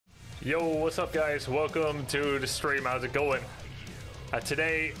Yo, what's up guys? Welcome to the stream. How's it going?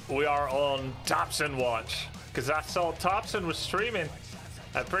 Today we are on Topson Watch because I saw Topson was streaming,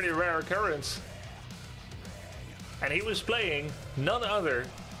 a pretty rare occurrence, and he was playing none other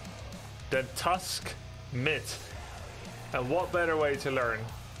than Tusk mid. And what better way to learn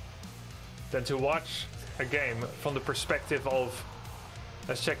than to watch a game from the perspective of,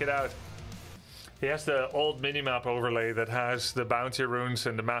 let's check it out. He has the old minimap overlay that has the bounty runes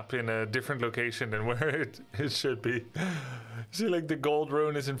and the map in a different location than where it should be. See, like the gold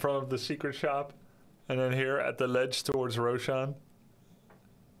rune is in front of the secret shop, and then here at the ledge towards Roshan.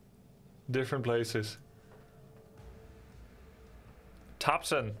 Different places.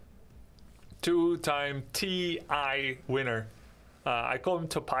 Topson, two-time TI winner. I call him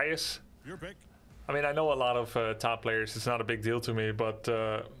Topias. Your pick. I mean, I know a lot of top players. It's not a big deal to me, but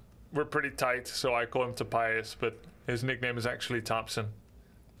we're pretty tight, so I call him Topias, but his nickname is actually Topson.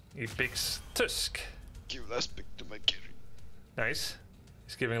 He picks Tusk. Give last pick to my carry. Nice.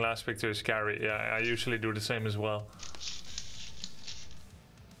 He's giving last pick to his carry. Yeah, I usually do the same as well.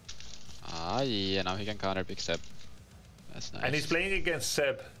 Ah, yeah, now he can counter pick Ceb. That's nice. And he's playing against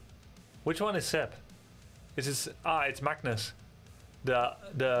Ceb. Which one is Ceb? Is it? It's Magnus.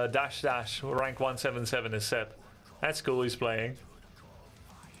 The dash rank 177 is Ceb. That's cool. He's playing.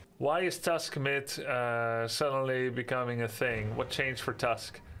 Why is Tusk mid suddenly becoming a thing? What changed for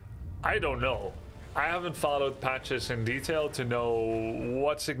Tusk? I don't know. I haven't followed patches in detail to know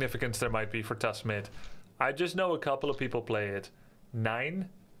what significance there might be for Tusk mid. I just know a couple of people play it. 9,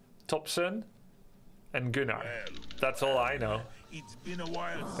 Topson, and Gunnar. That's all I know. It's been a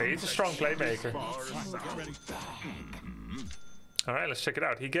while. He's a strong playmaker. Alright, let's check it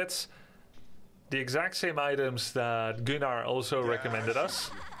out. He gets the exact same items that Gunnar also recommended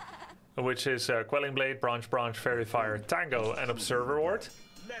us, which is Quelling Blade, Branch, Fairy Fire, Tango, and Observer Ward.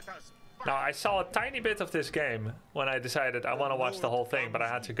 Now, I saw a tiny bit of this game when I decided I want to watch the whole thing, but I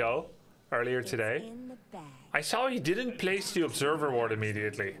had to go earlier today. I saw he didn't place the Observer Ward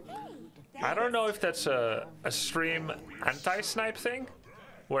immediately. I don't know if that's a stream anti-snipe thing,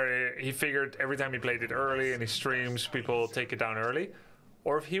 where he figured every time he played it early and he streams, people take it down early,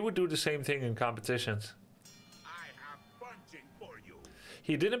 or if he would do the same thing in competitions.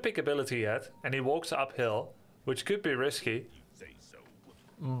 He didn't pick ability yet, and he walks uphill, which could be risky,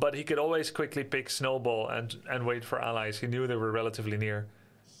 but he could always quickly pick Snowball and wait for allies. He knew they were relatively near.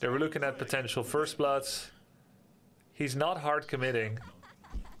 They were looking at potential First Bloods. He's not hard committing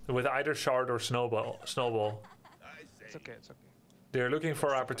with either Shard or Snowball. It's okay, it's okay. They're looking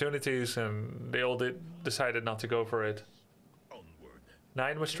for opportunities, and they all decided not to go for it.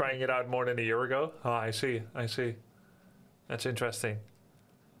 9 was trying it out more than a year ago. Oh, I see. That's interesting.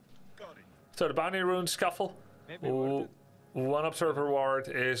 So the bounty rune scuffle. One observer ward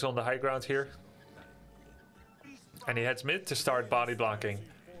is on the high ground here, and he heads mid to start body blocking.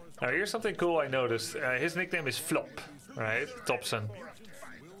 Now here's something cool I noticed. His nickname is Flop, right? Topson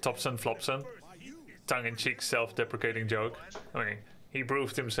Flopson. Tongue-in-cheek, self-deprecating joke. I mean, he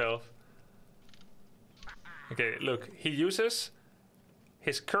proved himself. Okay, look, he uses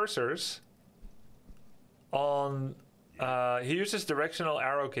his cursors on. He uses directional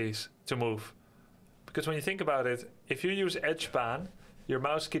arrow keys to move. Because when you think about it, if you use edge pan, your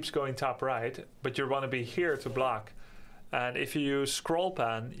mouse keeps going top right, but you want to be here to block. And if you use scroll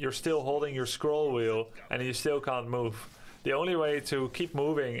pan, you're still holding your scroll wheel and you still can't move. The only way to keep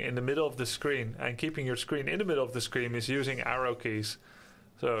moving in the middle of the screen and keeping your screen in the middle of the screen is using arrow keys.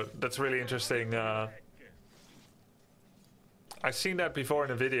 So that's really interesting. I've seen that before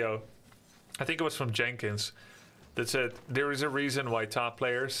in a video. I think it was from Jenkins that said there is a reason why top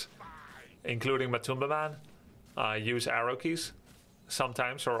players, including Matumba Man, use arrow keys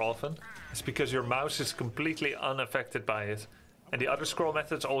sometimes or often. It's because your mouse is completely unaffected by it, and the other scroll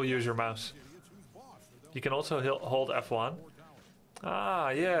methods all use your mouse. You can also hold F1.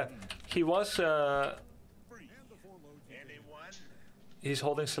 Ah, yeah. He was he's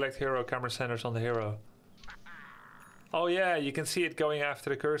holding select hero camera centers on the hero. Oh yeah, you can see it going after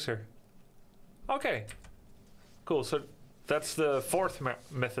the cursor. Okay, cool. So that's the fourth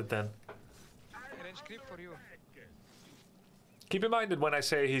method then. Keep in mind that when I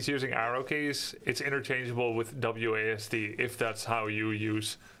say he's using arrow keys, it's interchangeable with WASD if that's how you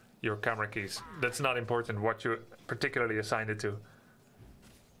use your camera keys. That's not important what you particularly assigned it to.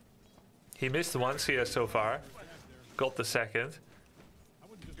 He missed one CS so far, got the second.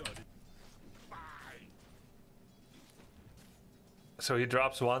 So he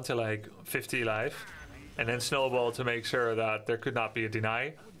drops one to like 50 life, and then snowball to make sure that there could not be a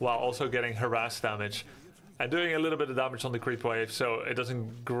deny, while also getting harass damage. I'm doing a little bit of damage on the creep wave so it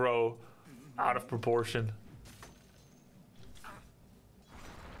doesn't grow out of proportion.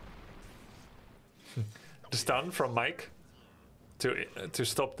 The stun from Mike to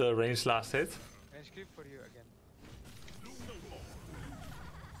stop the ranged last hit. Range creep for you again.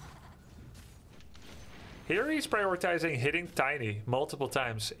 Here he's prioritizing hitting Tiny multiple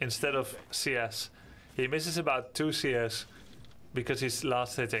times instead of CS. He misses about 2 CS because he's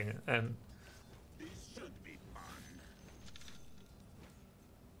last hitting, and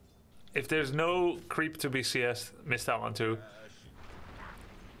if there's no creep to be CS, miss that one too.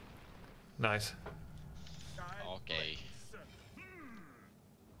 Nice. Okay.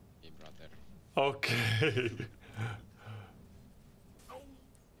 Hey, brother. Okay.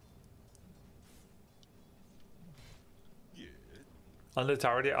 On the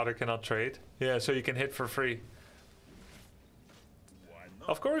tower, the other cannot trade. Yeah, so you can hit for free.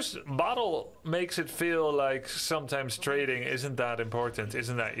 Of course, bottle makes it feel like sometimes trading isn't that important,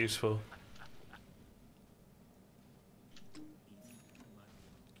 isn't that useful.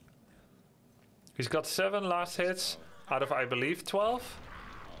 He's got 7 last hits out of, I believe, 12.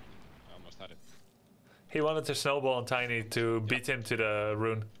 I almost had it. He wanted to snowball on Tiny to beat him to the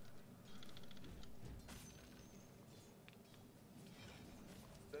rune.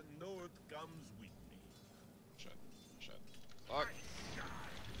 The north comes with me. Shut. Fuck.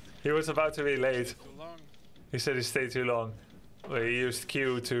 He was about to be late. Too long. He said he stayed too long. Well, he used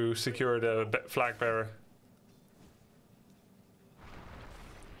Q to secure the flag bearer.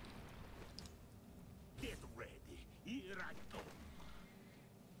 Get ready. Here I go.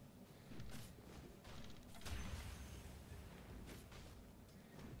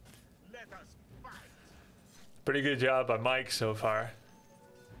 Let us fight. Pretty good job by Mike so far.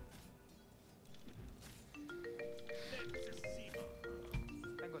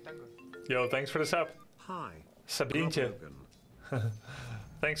 Tango. Yo, thanks for the sub. Hi. Sabientje. Logan.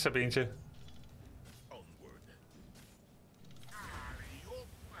 Thanks, Sabientje.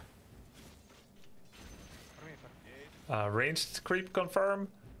 Onward. Ranged creep confirm.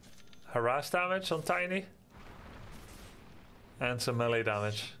 Harass damage on Tiny. And some melee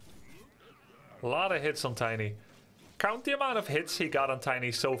damage. A lot of hits on Tiny. Count the amount of hits he got on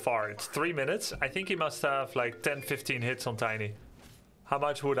Tiny so far. It's 3 minutes. I think he must have like 10-15 hits on Tiny. How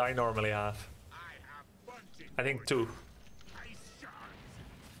much would I normally have? I think 2.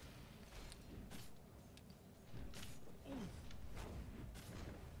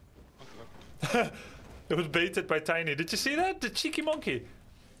 It was baited by Tiny. Did you see that? The cheeky monkey.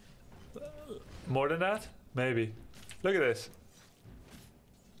 More than that? Maybe. Look at this.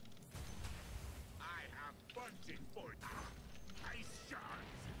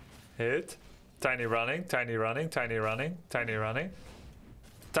 Hit. Tiny running, Tiny running, Tiny running, Tiny running.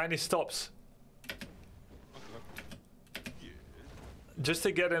 Tiny stops. Just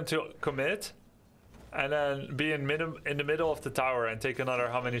to get him to commit. And then be in the middle of the tower and take another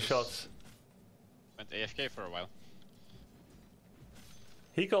how many shots? Went AFK for a while.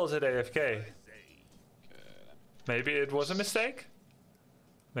 He calls it AFK. Maybe it was a mistake?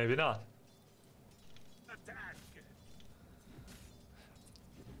 Maybe not.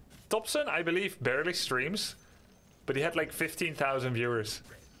 Topson, I believe, barely streams, but he had like 15,000 viewers.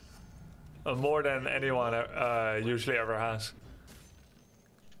 More than anyone usually ever has.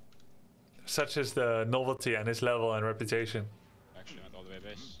 Such is the novelty and his level and reputation. Actually went all the way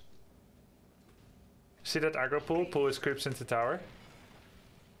base. See that aggro pool? Pull his creeps into tower.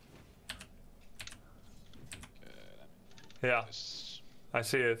 Yeah, I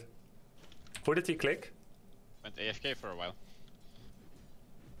see it. Who did he click? Went AFK for a while.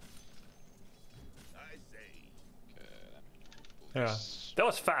 Yeah, that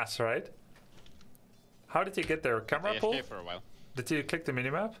was fast, right? How did he get there? Camera pull? AFK for a while. Did he click the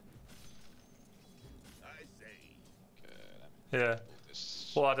minimap? Yeah.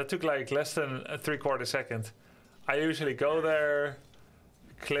 Wow, that took like less than a 3/4 second. I usually go there,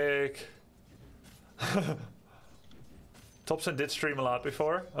 click. Topson did stream a lot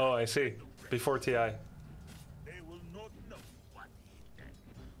before. Oh, I see. Before TI. They will not know what hit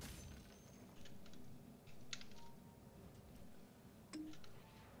them.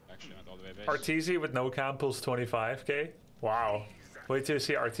 Actually went all the way base. Arteezy with no cam pulls 25k. Wow. Wait till you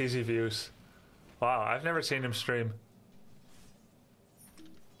see Arteezy views. Wow, I've never seen him stream.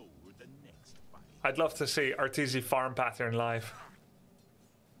 For the next fight. I'd love to see Arteezy farm pattern live.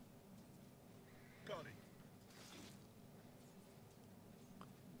 Got it.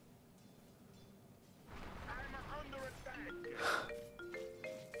 I'm under attack.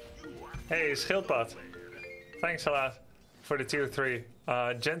 Hey, Schildpad. Thanks a lot. for the tier 3.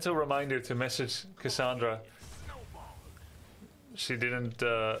 Gentle reminder to message Cassandra. She didn't.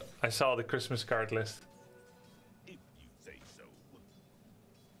 I saw the Christmas card list. If you say so.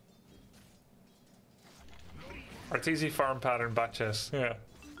 Arteezy farm pattern batches. Yeah.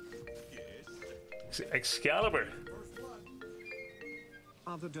 Excalibur.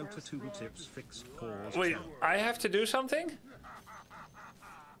 Other Dota tooltips fixed pause. Wait, I have to do something?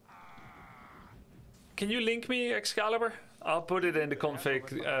 Can you link me Excalibur? I'll put it in the config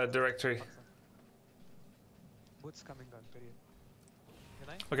directory. Boots coming on, period. Can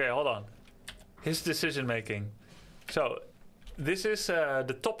I? Okay, hold on. His decision making. So, this is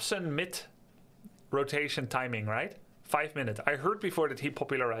the Topson mid rotation timing, right? 5 minutes. I heard before that he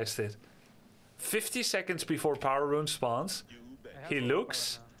popularized it. 50 seconds before power rune spawns, he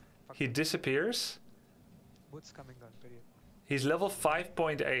looks, he disappears. Boots coming on, period. He's level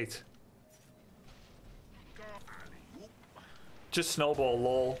 5.8. Just snowball,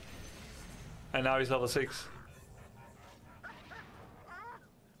 lol. And now he's level 6.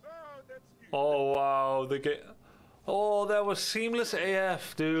 Oh wow, the game. Oh, that was seamless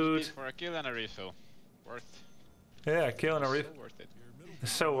AF, dude. For a kill and a refill. Worth. Yeah, killing a So reef. worth it.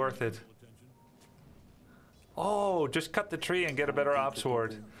 It's so worth it. Oh, just cut the tree and get a better op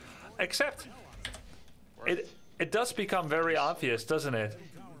sword. Except, it does become very obvious, doesn't it?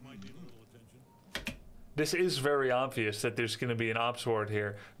 This is very obvious that there's going to be an op sword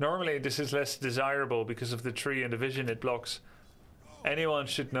here. Normally, this is less desirable because of the tree and the vision it blocks. Anyone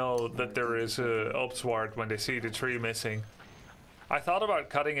should know that there is a op sword when they see the tree missing. I thought about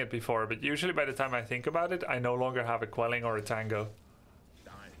cutting it before, but usually by the time I think about it, I no longer have a quelling or a tango.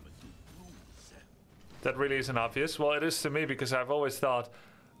 That really isn't obvious. Well, it is to me because I've always thought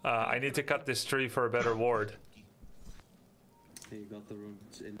I need to cut this tree for a better ward. You got the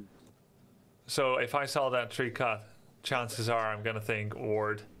runes in. So if I saw that tree cut, chances are I'm gonna think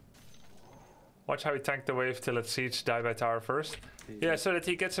ward. Watch how he tanked the wave till it siege, die by tower first. Yeah, so that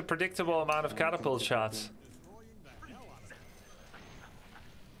he gets a predictable amount of catapult shots.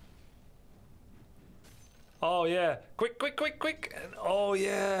 Oh yeah, quick, quick, quick, quick! And, oh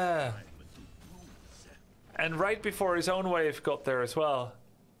yeah! And right before his own wave got there as well.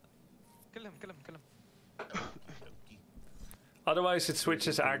 Kill him, kill him, kill him. Otherwise it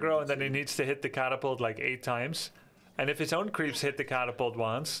switches aggro and then he needs to hit the catapult like 8 times. And if his own creeps hit the catapult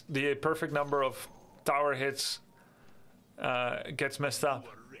once, the perfect number of tower hits gets messed up.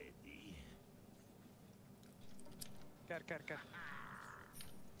 Care.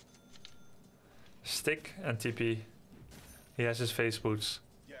 Stick and TP. He has his face boots.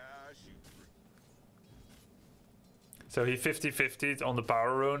 So he 50-50'd on the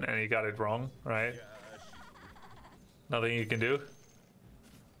power rune and he got it wrong, right? Nothing you can do.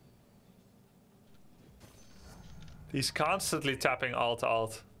 He's constantly tapping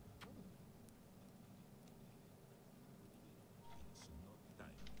alt.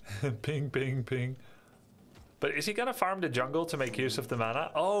 Ping, ping, ping. But is he gonna farm the jungle to make use of the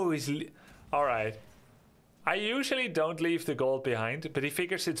mana? Oh, he's... Alright. I usually don't leave the gold behind, but he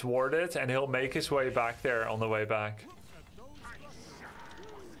figures it's warded and he'll make his way back there on the way back.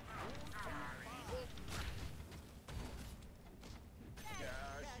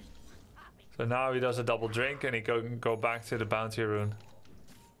 So now he does a double drink and he can go back to the bounty rune.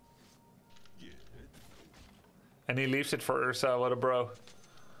 And he leaves it for Ursa, what a bro.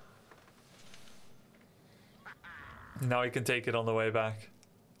 Now he can take it on the way back.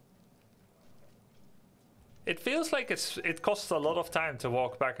 It feels like it costs a lot of time to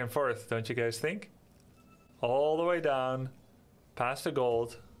walk back and forth, don't you guys think? All the way down, past the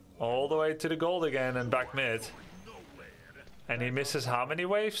gold, all the way to the gold again and back mid. And he misses how many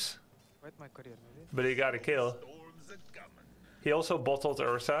waves? Wait my courier, maybe. But he got a kill. He also bottled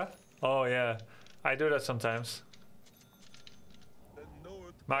Ursa. Oh yeah, I do that sometimes.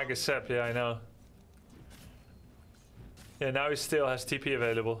 MASTERS Topson Ceb, yeah, I know. Yeah, now he still has TP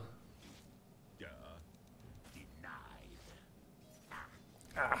available.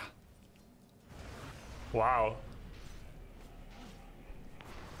 Ah. Wow.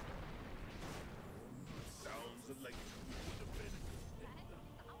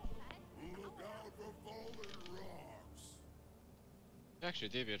 You actually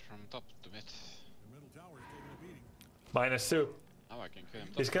deviate from top to mid. -2. Now I can kill him.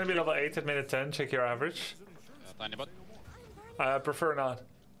 He's gonna be level 8 at minute 10, check your average. Tiny bot. I prefer not.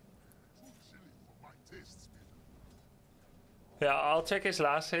 Yeah, I'll check his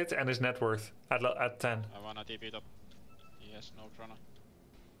last hit and his net worth at 10. I wanna TP top. He has no chrono.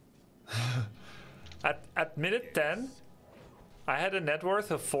 At minute 10, I had a net worth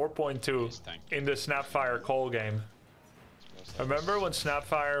of 4.2 in the Snapfire call game. Remember when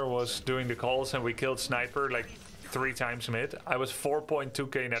Snapfire was doing the calls and we killed Sniper like 3 times mid? I was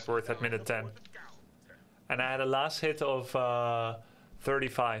 4.2k net worth at minute 10. And I had a last hit of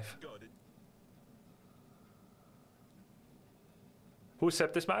 35. Who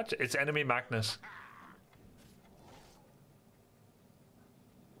set this match? It's enemy Magnus.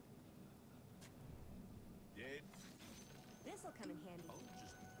 This'll come in handy.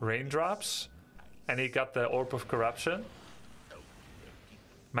 Raindrops. And he got the Orb of Corruption.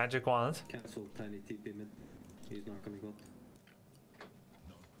 Magic Wand. Cancel tiny TP mid. He's not coming up.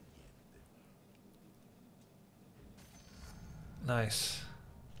 Nice.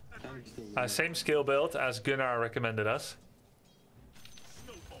 I'm still Same skill build as Gunnar recommended us.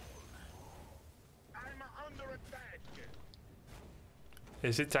 I'm under attack.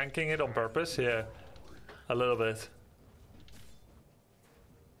 Is he tanking it on purpose? Yeah. A little bit.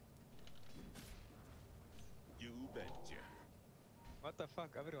 You betcha. What the fuck?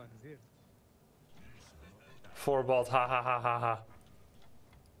 Everyone's here. 4 bot, ha ha ha ha ha.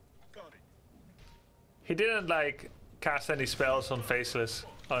 Got it. He didn't like cast any spells on Faceless.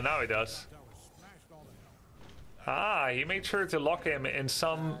 Oh, now he does. Ah, he made sure to lock him in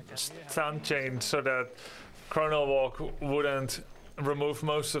some stun chain so that Chrono Walk wouldn't remove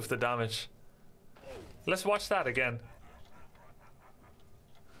most of the damage. Let's watch that again.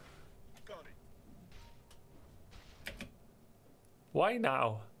 Got it. Why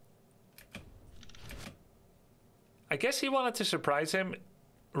now? I guess he wanted to surprise him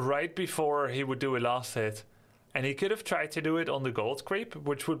right before he would do a last hit. And he could have tried to do it on the gold creep,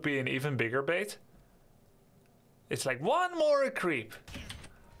 which would be an even bigger bait. It's like one more creep.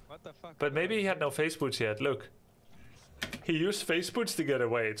 What the fuck? But maybe he had no face boots yet. Look. He used face boots to get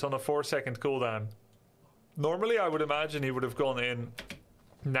away. It's on a 4-second cooldown. Normally I would imagine he would have gone in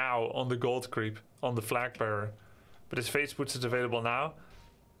now on the gold creep, on the flag bearer. But his face boots is available now.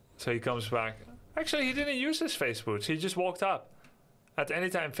 So he comes back. Actually, he didn't use his face boots. He just walked up. At any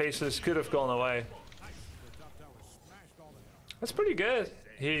time, Faceless could have gone away. That's pretty good.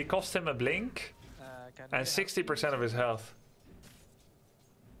 He cost him a blink and 60% of his health.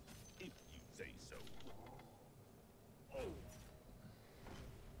 If you say so.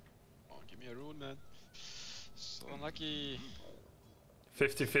 Oh, give me a rune, man. So unlucky.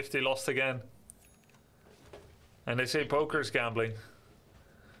 50-50 lost again. And they say poker's gambling.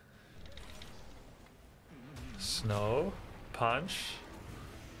 Snow. Punch.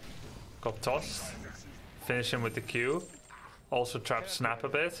 Got tossed. Finish him with the Q. Also trapped Snap a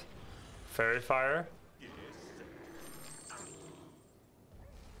bit. Fairy Fire.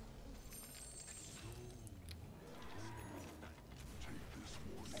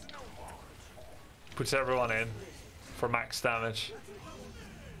 Puts everyone in for max damage.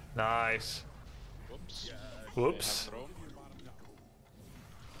 Nice. Whoops. Whoops.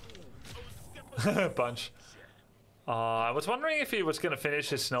 Punch. I was wondering if he was going to finish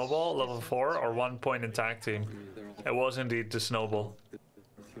his snowball level 4 or 1 point in tag team. It was indeed the snowball.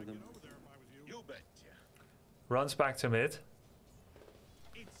 You betcha. Runs back to mid.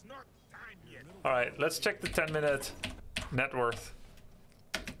 It's not time yet. Alright, let's check the 10-minute net worth.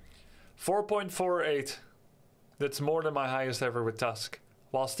 4.48. That's more than my highest ever with Tusk.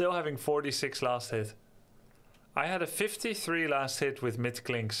 While still having 46 last hit. I had a 53 last hit with mid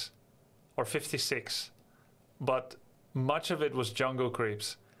clinks. Or 56. But much of it was jungle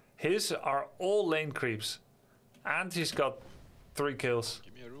creeps. His are all lane creeps. And he's got 3 kills.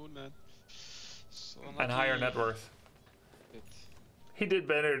 Give me a rune, man. So And higher net worth. He did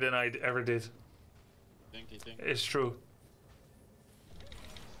better than I ever did. Thank you. It's true.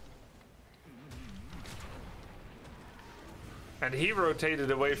 And he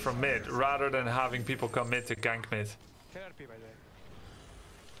rotated away from mid rather than having people come mid to gank mid. KRP by the way.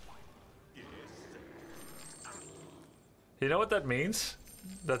 You know what that means?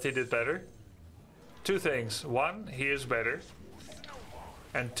 That he did better? 2 things. 1, he is better.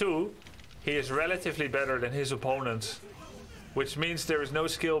 And 2, he is relatively better than his opponents. Which means there is no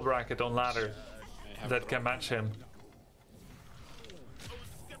skill bracket on ladder that can match him.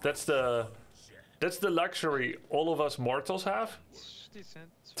 That's the luxury all of us mortals have. Decent.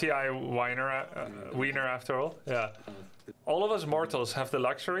 T.I. Wiener after all. Yeah. All of us mortals have the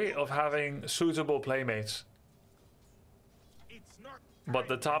luxury of having suitable playmates. It's not But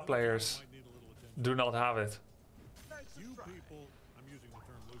the top players do not have it. You people, I'm using the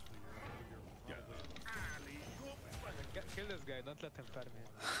term loosely here, Kill this guy, don't let him farm me.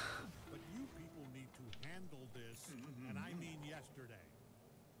 but you people need to handle this, and I mean yesterday.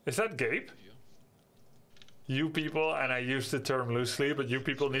 Is that Gabe? You people, and I use the term loosely, but you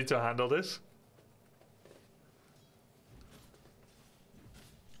people need to handle this.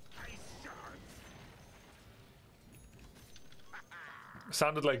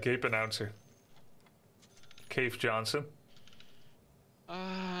 Sounded like Gabe announcer. Cave Johnson.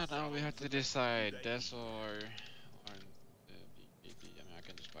 Now we have to decide this or BKB. I mean, I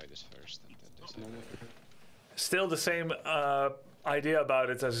can just buy this first and then decide. Still the same idea about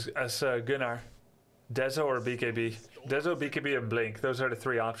it as Gunnar. Dezo or BKB. Dezo, BKB, and Blink. Those are the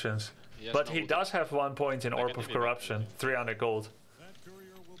three options. But he does have 1 point in Orb of Corruption, 300 gold.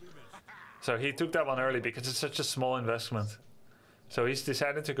 So he took that one early because it's such a small investment. So he's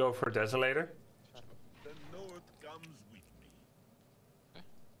decided to go for Desolator. The North comes with me.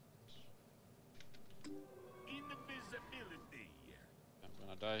 Invisibility. I'm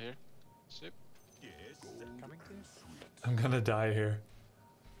gonna die here. Sip. Yes. Coming to you. I'm gonna die here.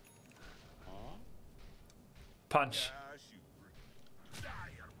 Oh. Punch.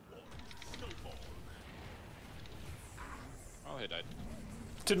 Snowball. Oh, he died.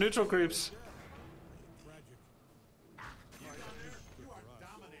 To neutral creeps.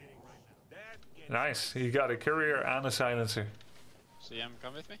 Nice. He got a courier and a silencer. CM,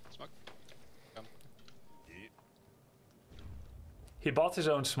 come with me. Smoke. Come. He bought his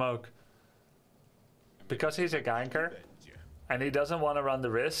own smoke. Because he's a ganker. And he doesn't want to run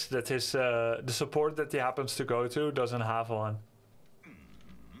the risk that his the support that he happens to go to doesn't have one.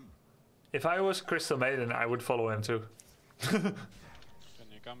 If I was Crystal Maiden, I would follow him too. Can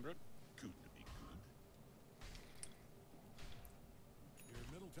you come, bro? Good to be good. Your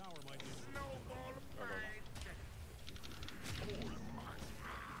middle tower might need Snowball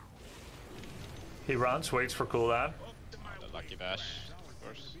He runs, waits for cooldown. The lucky bash, of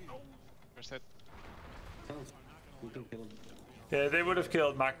course. First hit. Sounds. We can kill him. Yeah, they would have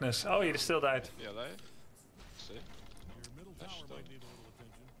killed Magnus. Oh, he still died. Be alive. See. your middle tower That's might need a little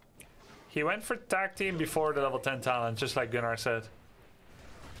attention. He went for tag team before the level 10 talent, just like Gunnar said.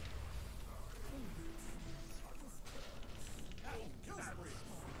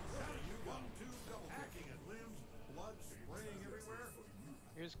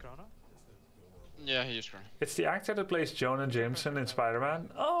 Here's Chrono. Yeah, he used run. It's the actor that plays Jonah Jameson in Spider-Man.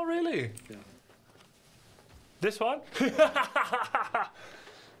 Oh, really? Yeah. This one?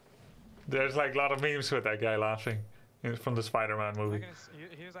 There's like a lot of memes with that guy laughing from the Spider-Man movie.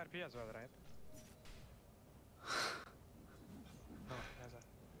 Here's RP as well, right? No, there's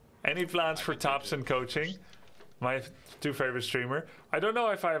a... Any plans for Topson coaching? My two favorite streamer. I don't know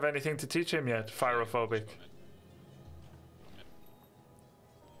if I have anything to teach him yet. Pyrophobic.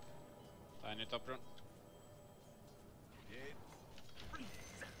 Tiny top run.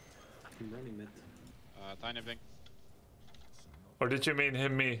 I'm running mid. Tiny blink. Or did you mean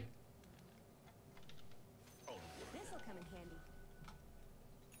him, me? This'll come in handy.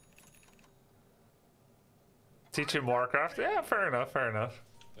 Teach him Warcraft? Yeah, fair enough, fair enough.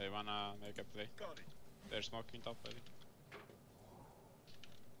 They wanna make a play. got it. They're smoking top, I think.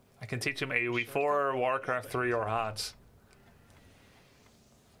 I can teach him AoE 4, Warcraft 3, or HOTS.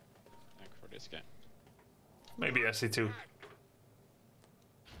 Like for this game. Maybe SC2. If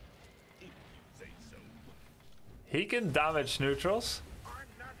you say so. He can damage neutrals, I'm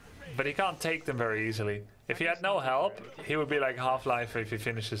not ready. but he can't take them very easily. If he had no help, he would be like Half-Life if he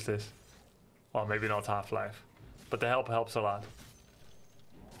finishes this. Well, maybe not Half-Life, but the help helps a lot.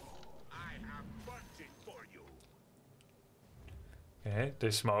 I have punching for you. Okay,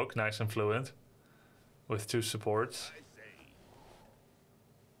 they smoke, nice and fluent, with 2 supports. I say.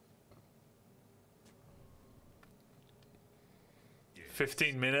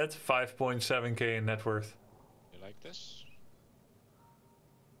 15 minutes, 5.7k in net worth. You like this?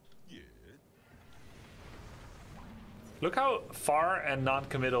 Yeah. Look how far and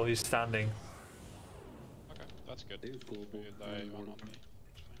non-committal he's standing. Okay, that's good. They use global. You die one on me.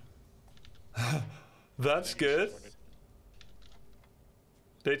 It's fine. That's good. Support it.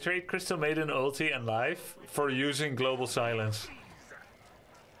 They trade Crystal Maiden ulti and life for using global silence.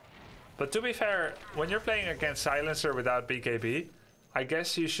 But to be fair, when you're playing against Silencer without BKB, I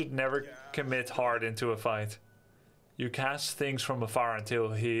guess you should never commit hard into a fight. You cast things from afar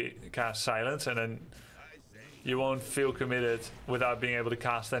until he casts silence, and then you won't feel committed without being able to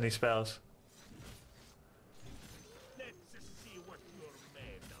cast any spells. Let's see what you're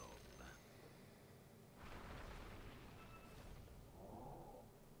made of.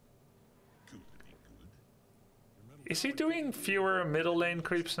 Good to be good. Is he doing fewer middle lane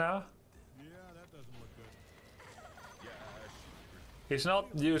creeps now? Yeah, that doesn't look good. He's not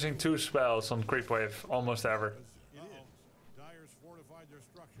using 2 spells on creep wave almost ever. It is. Dyer's fortified their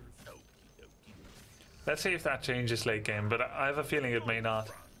structures. Okie dokie. Let's see if that changes late game, but I have a feeling it may not.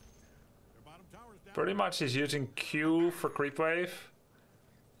 Their bottom tower's down. Pretty much he's using Q for creep wave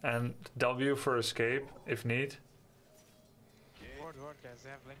and W for escape if need. Ward ward, guys. They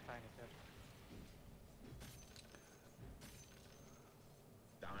have blink tiny here.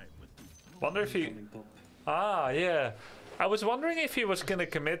 Wonder if he... Coming top. Ah, yeah. I was wondering if he was gonna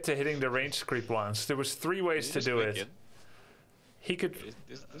commit to hitting the range creep once. There was 3 ways to do it. He could...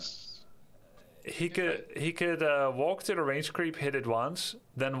 He could walk to the range creep, hit it once,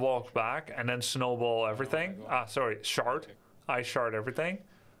 then walk back, and then snowball everything. Ah, sorry, shard. Ice shard everything.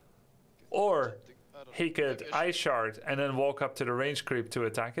 Or he could ice shard and then walk up to the range creep to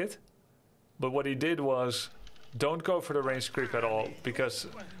attack it. But what he did was, don't go for the range creep at all, because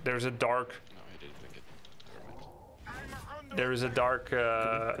there's a dark... No, he didn't think it. There is a dark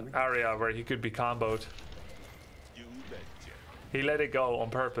area where he could be comboed. He let it go on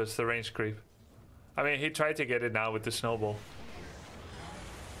purpose, the range creep. I mean, he tried to get it now with the snowball.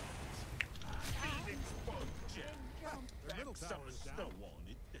 Their middle tower is down.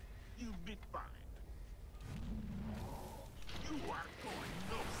 You'll be fine. You are going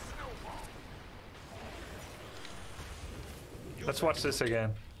no snowball. Let's watch this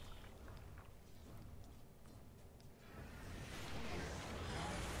again.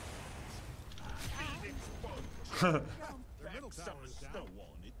 Their middle tower is Snow down.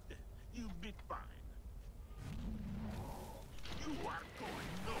 on it. You'll be fine. You are going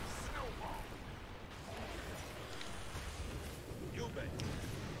no snowball. You bet.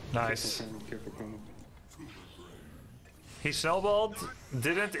 Nice. Careful, Chrono. He snowballed,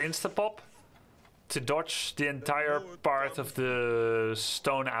 didn't insta-pop to dodge the entire part of the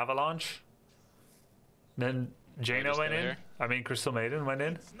stone avalanche. Then Jaina just went go in. here. I mean, Crystal Maiden went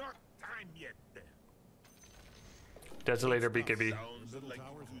in. It's not time yet. Desolator BKB. Sounds Middle like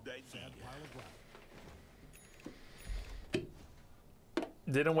tower's a good a sad idea. pile of crap.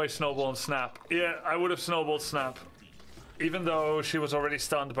 Didn't waste snowball and snap. Yeah, I would have snowballed snap. Even though she was already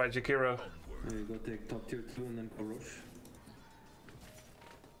stunned by Jakiro. Yeah, you go take top tier 2 and then Korosh.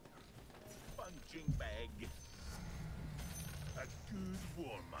 Punching bag. A good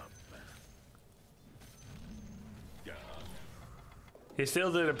warm-up. Yeah. He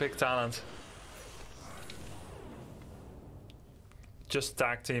still didn't pick talent. Just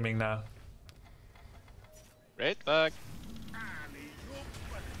tag teaming now. Right back. Alley-oop.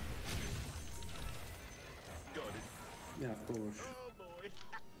 Got it. Yeah, Korosh. Oh boy.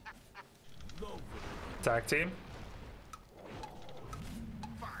 Lovely. Tag team.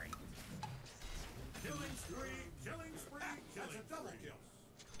 Fine. Killing spree! Killing spree! That's a double kill.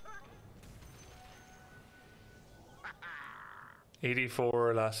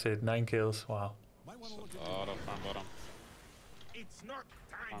 84 last hit, 9 kills. Wow. Might want to look A lot of farm bottom. It's not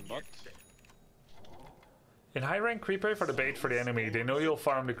time Farm yet. bot. In high rank, creep wave for the bait for the enemy. They know you'll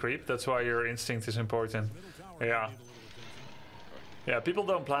farm the creep, that's why your instinct is important. middle tower. Yeah. Need a little attention. Yeah, people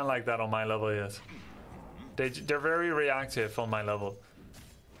don't plan like that on my level yet. They're very reactive on my level.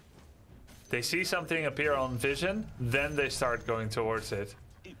 They see something appear on vision, then they start going towards it.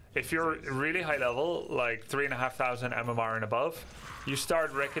 If you're really high level, like 3,500 MMR and above, you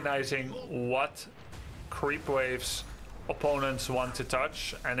start recognizing what creep waves opponents want to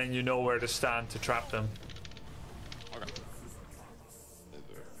touch, and then you know where to stand to trap them. Okay. They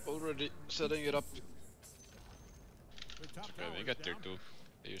were already setting it up. Their top Okay, tower we is got tier down. 2.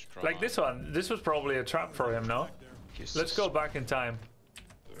 They use Chrono. Like this one, this was probably a trap for him, no? He's Let's go back in time.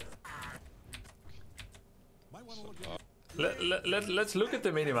 Might want to look at Let's look at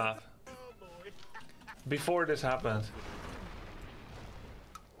the minimap before this happened.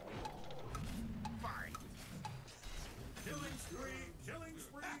 Fine. killing spree! Killing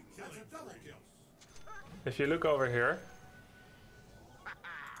spree! That's a double kill. If you look over here,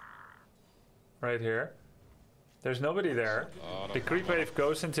 right here, there's nobody there. Lot The of creep wave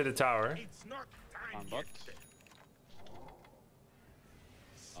goes into the tower. It's not time farm yet. bot.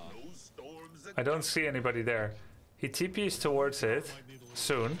 Snowstorms I don't see anybody there. He TPs towards it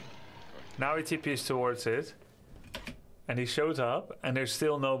soon. Now he TPs towards it. And he shows up and there's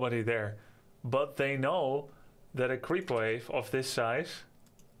still nobody there. But they know that a creep wave of this size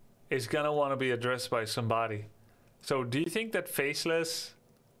is gonna want to be addressed by somebody. So do you think that Faceless...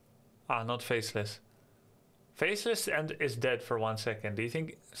 Ah, not Faceless. Faceless and is dead for 1 second. Do you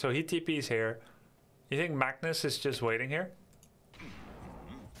think... So he TPs here. You think Magnus is just waiting here? The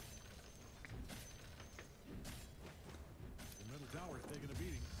middle tower is taking a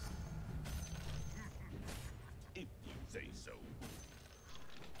beating. if you say so.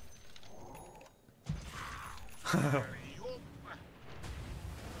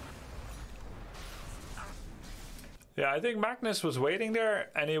 Yeah, I think Magnus was waiting there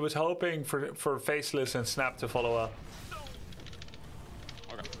and he was hoping for Faceless and Snap to follow up.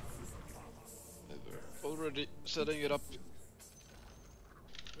 Okay. They were already setting it up.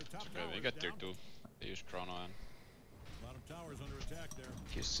 top Okay, tower we is got tier down. 2. They use Chrono and Bottom tower's under attack there.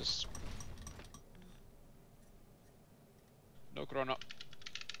 Kisses. No Chrono.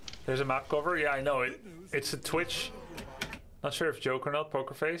 There's a map cover. Yeah, I know it. It's a Twitch. Not sure if joke or not.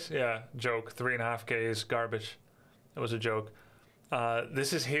 Poker face. Yeah, joke. 3.5k is garbage. It was a joke.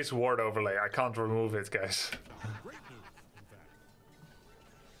 This is his ward overlay. I can't remove it, guys. Great news, in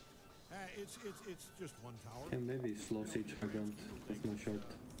fact. It's just one tower. And maybe slow siege background with my short.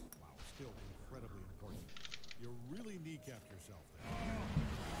 Wow, still incredibly important. You really kneecapped yourself there.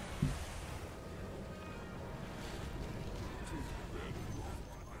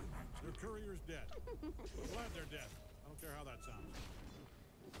 Their courier's dead. I'm glad they're dead. I don't care how that sounds.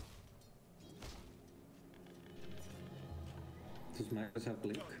 Does Magus have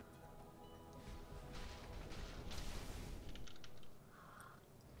blink?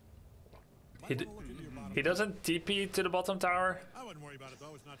 He, d he doesn't TP to the bottom tower. I wouldn't worry about it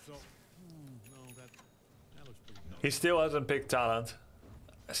though. It's not so. No, that looks pretty good. He still hasn't picked talent.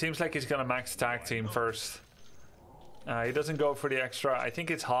 Seems like he's gonna max tag team first. He doesn't go for the extra. I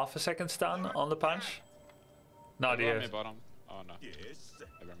think it's half a second stun on the punch. Not Bottom, yet. bottom. Oh no. Yes.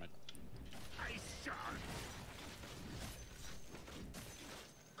 Never mind. Ice shark.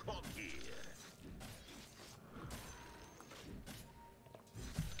 Come here.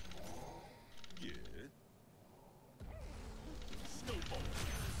 Good. Snowball.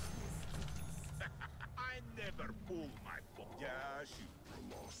 I never pull my book. Yeah, shoot. A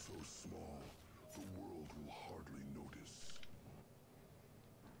loss so small, the world will hardly notice.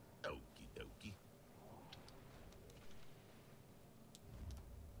 Okie dokie.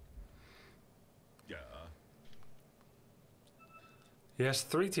 Yeah. He has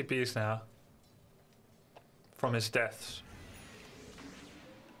 3 TPs now. From his deaths.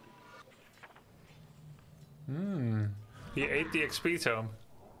 He ate the XP tome.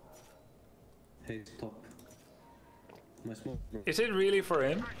 Hey, stop. My smoke. Is it really for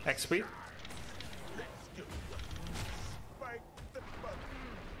him, XP? Spike the button.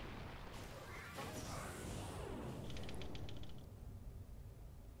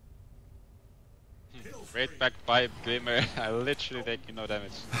 Raid back pipe, Glimmer. I literally taking no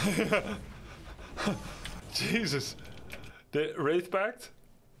damage. Jesus. The Wraith Pact?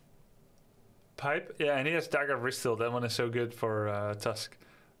 Pipe? Yeah, and he has Dagger Wristle. That one is so good for Tusk.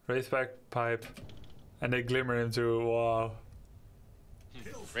 Wraith Pact, Pipe. And they Glimmer him too. Wow.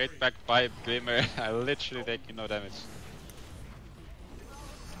 Raid back pipe, Glimmer. I literally taking no damage.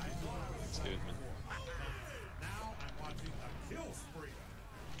 Let's do it, man. Now I'm watching a kill spree.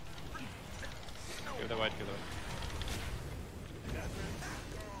 Kill the white, kill the white.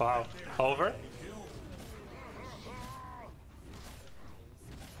 Wow. Over?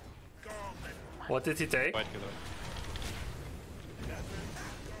 What did he take? White, kill the white.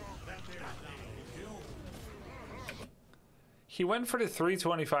 He went for the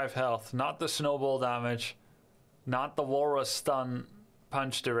 325 health, not the snowball damage, not the Walrus stun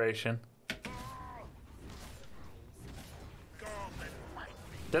punch duration.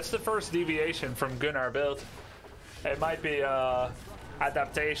 That's the first deviation from Gunnar build. It might be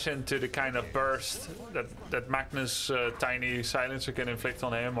adaptation to the kind of burst that Magnus' tiny silencer can inflict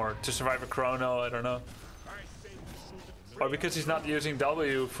on him, or to survive a chrono, I don't know. Or because he's not using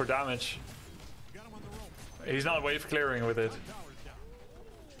W for damage. Got him on the rope. He's not wave clearing with it. Tower's down.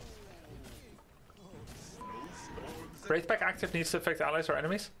 Wraithback active needs to affect allies or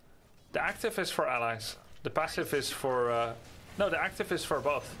enemies? The active is for allies. The passive is for... no, the active is for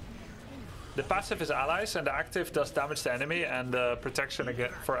both. The passive is allies, and the active does damage to enemy and protection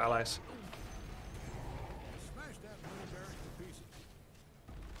again for allies. Smash that middle barrack to pieces.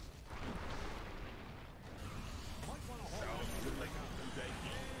 Might wanna hold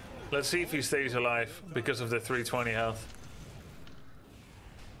Let's see if he stays alive because of the 320 health.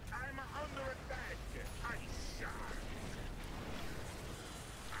 I'm under attack. Ice shark.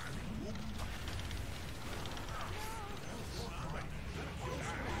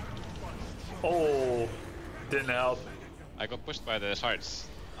 Oh, didn't help. I got pushed by the shards.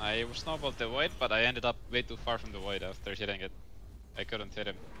 I snowballed the void, but I ended up way too far from the void after hitting it. I couldn't hit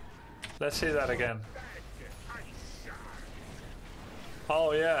him. Let's see that again.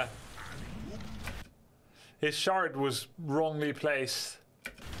 Oh yeah. His shard was wrongly placed.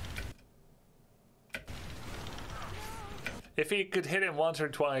 If he could hit him once or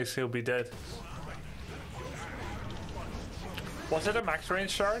twice, he'll be dead. Was it a max range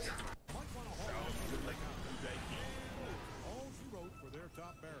shard? all she wrote for their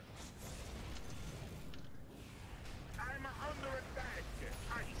top barracks. I'm under attack.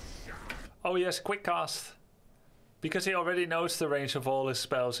 Ice shark. Oh yes, quick cast. Because he already knows the range of all his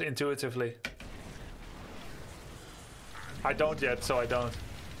spells intuitively. I don't yet, so I don't.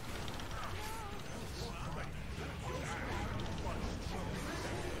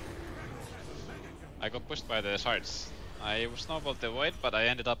 I got pushed by the shards. I snowballed the void, but I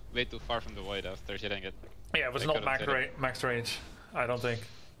ended up way too far from the void after hitting it. Yeah, it was I not couldn't hit it. max range, I don't think.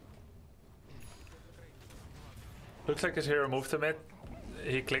 Looks like his hero moved a bit.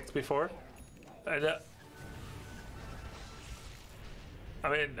 He clicked before. And, I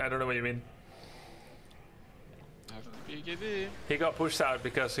mean, I don't know what you mean. I have BKB. He got pushed out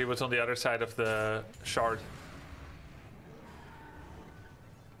because he was on the other side of the shard.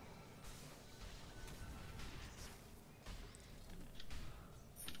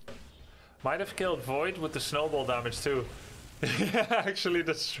 Might have killed Void with the snowball damage too. Yeah, actually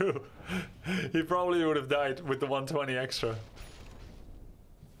that's true. He probably would have died with the 120 extra.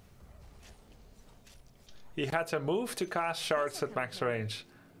 He had to move to cast shards at max range.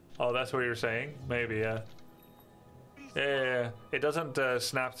 Oh, that's what you're saying? Maybe, yeah. Yeah. It doesn't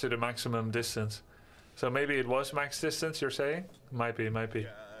snap to the maximum distance. So maybe it was max distance, you're saying? Might be, might be.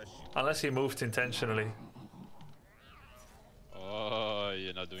 Unless he moved intentionally. Oh,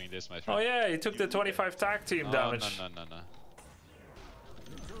 you're not doing this, my friend. Oh yeah, he took the 25 tag team damage. No.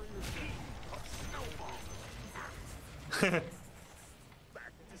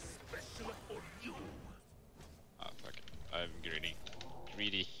 Oh, fuck. I'm greedy.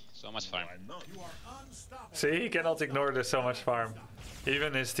 Greedy. So much farm. See, he cannot ignore there's so much farm.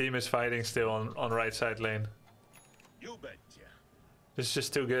 Even his team is fighting still on right side lane. You betcha. This is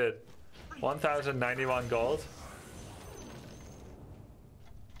just too good. 1091 gold.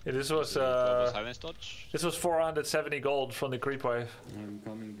 Yeah, this was Silence dodge. this was 470 gold from the creep wave. I'm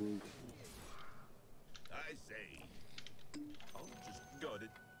coming, bro. I say. I'll just got it.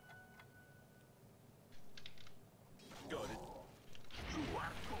 Got it. You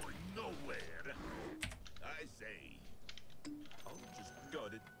are going nowhere. I say. I'll just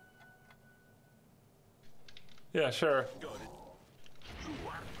got it. Yeah, sure. Got it. You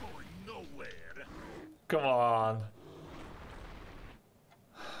are going nowhere. Come on.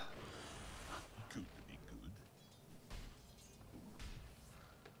 Good to be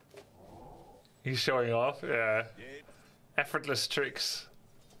good. He's showing off. Yeah. Yeah. Effortless tricks.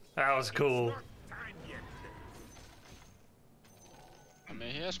 That was cool. Not time yet. I mean,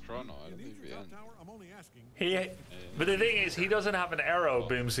 he has chrono. I don't think we end. Tower, I'm only asking. But the thing is, he doesn't have an arrow,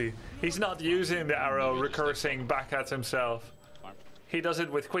 Boomsy. He's not using the arrow recursing back at himself. Farm. He does it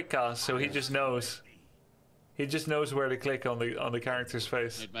with quick cast, so he just knows. He just knows where to click on the character's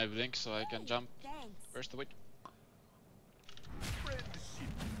face. Need my blink so I can jump. Thanks. Where's the wait?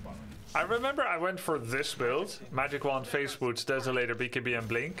 I remember I went for this build, Magic Wand, Face Boots, Desolator, BKB and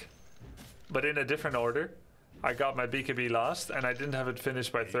Blink. But in a different order. I got my BKB last and I didn't have it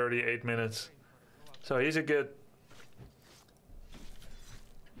finished by 38 minutes. So he's a good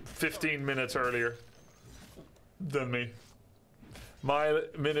 15 minutes earlier than me. My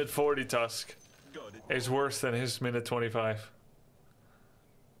minute 40 Tusk Got it. is worse than his minute 25.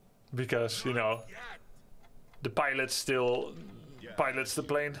 Because, you know, the pilot still pilots the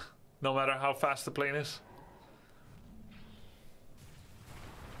plane, no matter how fast the plane is.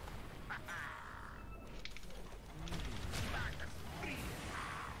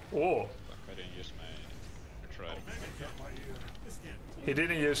 Oh, Fuck, I didn't use my retry. he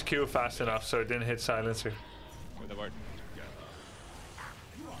didn't use Q fast enough, so it didn't hit silencer. With the ward.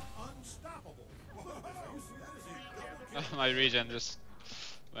 My regen just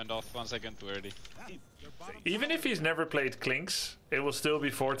went off 1 second too early. Even if he's never played Clinks, it will still be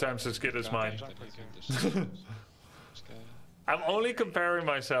 4 times as good as mine. I'm only comparing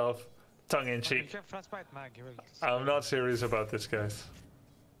myself tongue in You cheek. can frostbite mag, he will. I'm not serious about this, guys.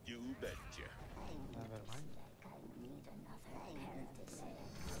 You betcha. Never mind.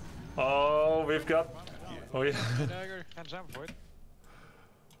 Oh, we've got. Oh yeah. Dagger. Can jump for it.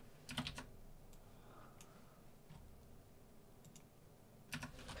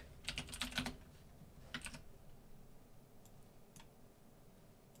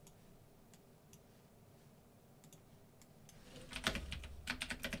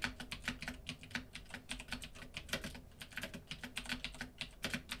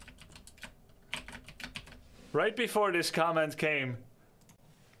 Right before this comment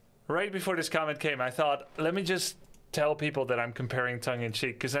came, I thought, let me just tell people that I'm comparing tongue in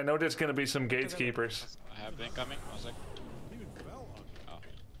cheek, because I know there's going to be some gatekeepers. I have been coming. 1 sec. Oh.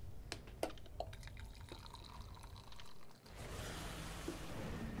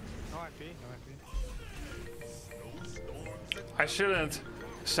 No IP, no IP. I shouldn't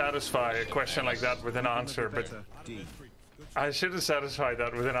satisfy a question like that with an answer, but I should have satisfied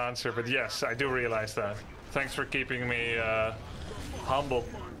that with an answer, but yes, I do realize that. Thanks for keeping me humble.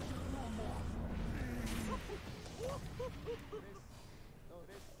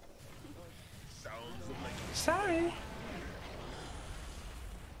 Sorry.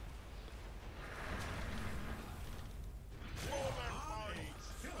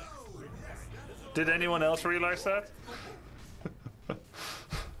 Did anyone else realize that? I'm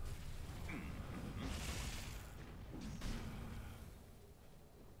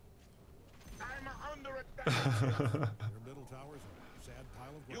under attack. Your middle tower's a sad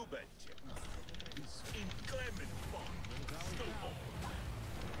pile of You work. betcha. Inclement fun.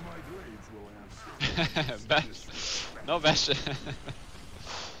 My blades will answer. Bash. No bash.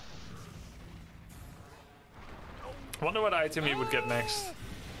 Wonder what item he would get next.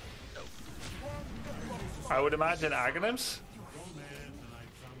 I would imagine Aghanims.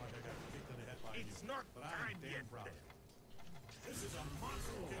 It's not time yet.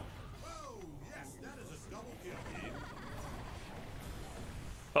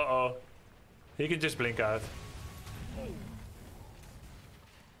 Uh-oh. He can just blink out.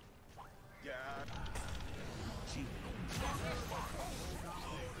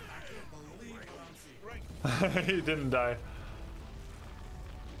 He didn't die.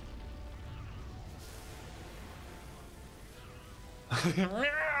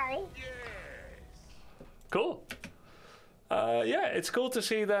 Meow. Cool. Yeah, it's cool to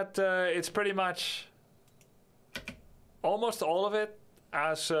see that it's pretty much almost all of it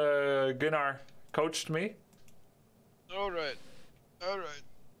as Gunnar coached me. Alright. Alright.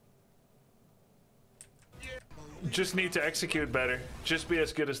 Just need to execute better. Just be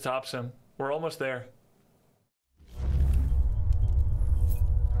as good as Topson. We're almost there.